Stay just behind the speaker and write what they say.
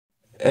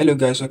Hello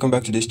guys, welcome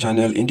back to this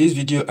channel. In this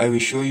video I will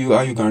show you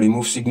how you can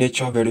remove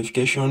signature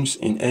verifications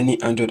in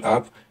any Android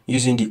app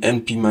using the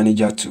NP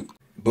Manager tool.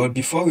 But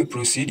before we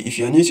proceed, if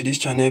you are new to this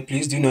channel,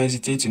 please do not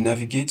hesitate to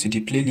navigate to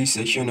the playlist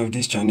section of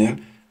this channel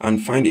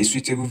and find a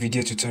suitable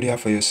video tutorial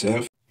for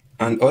yourself.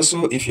 And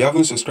also, if you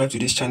haven't subscribed to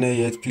this channel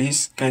yet,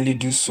 please kindly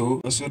do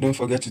so. Also, don't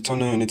forget to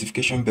turn on your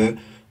notification bell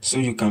so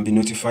you can be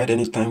notified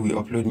anytime we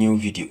upload new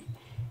video.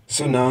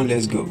 So now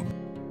let's go.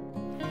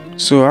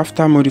 So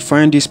after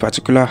modifying this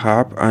particular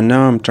app, and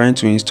now I'm trying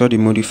to install the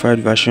modified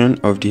version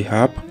of the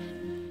app,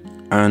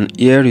 and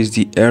here is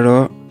the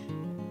error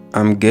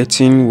I'm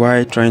getting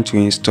while trying to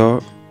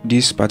install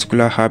this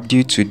particular app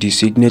due to the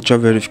signature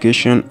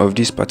verification of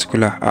this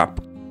particular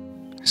app.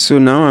 So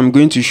now I'm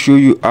going to show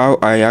you how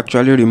I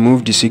actually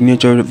remove the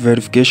signature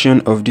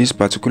verification of this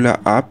particular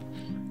app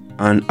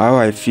and how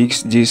I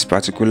fix this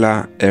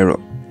particular error.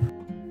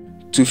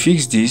 To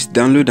fix this,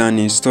 download and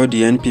install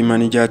the NP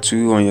Manager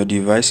tool on your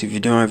device if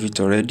you don't have it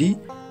already,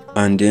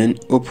 and then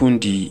open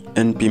the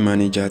NP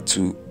Manager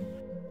tool.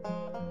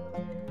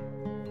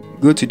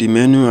 Go to the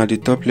menu at the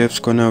top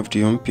left corner of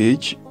the home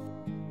page,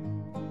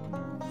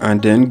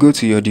 and then go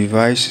to your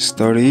device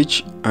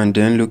storage and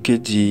then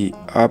locate the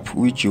app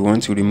which you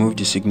want to remove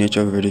the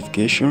signature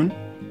verification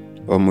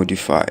or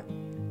modify.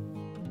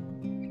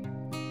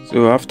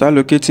 So after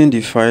locating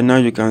the file, now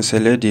you can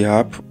select the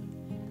app.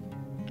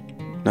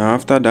 Now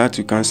after that,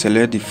 you can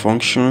select the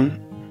function.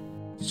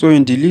 So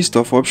in the list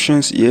of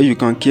options here, you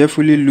can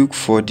carefully look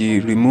for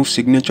the remove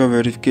signature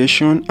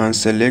verification and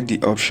select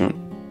the option.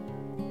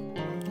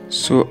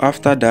 So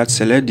after that,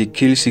 select the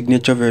kill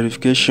signature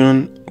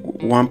verification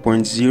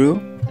 1.0.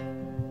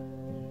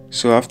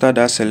 So after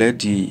that,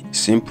 select the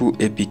simple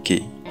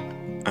APK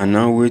and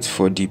now wait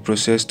for the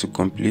process to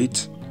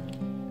complete.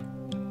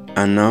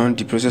 And now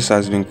the process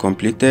has been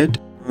completed.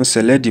 Now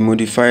select the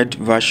modified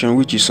version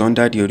which is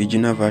under the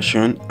original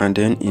version and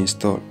then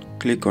install.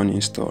 Click on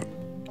install.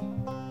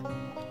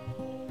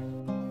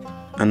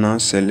 And now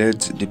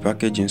select the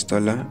package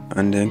installer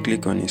and then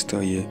click on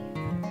install here.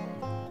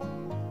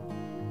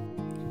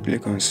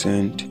 Click on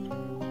send.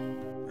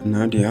 And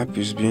now the app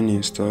is being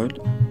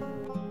installed.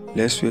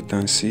 Let's wait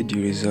and see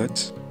the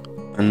results.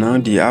 And now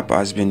the app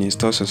has been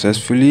installed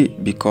successfully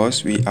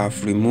because we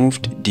have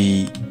removed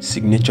the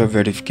signature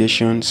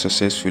verification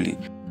successfully.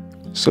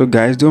 So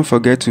guys, don't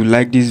forget to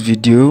like this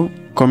video,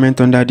 comment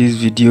under this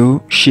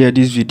video, share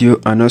this video,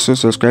 and also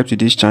subscribe to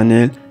this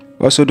channel.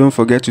 Also don't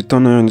forget to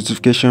turn on your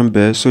notification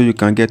bell so you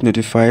can get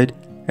notified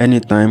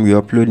anytime we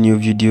upload new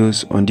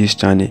videos on this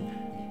channel.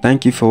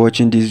 Thank you for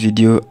watching this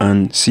video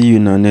and see you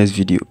in our next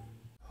video.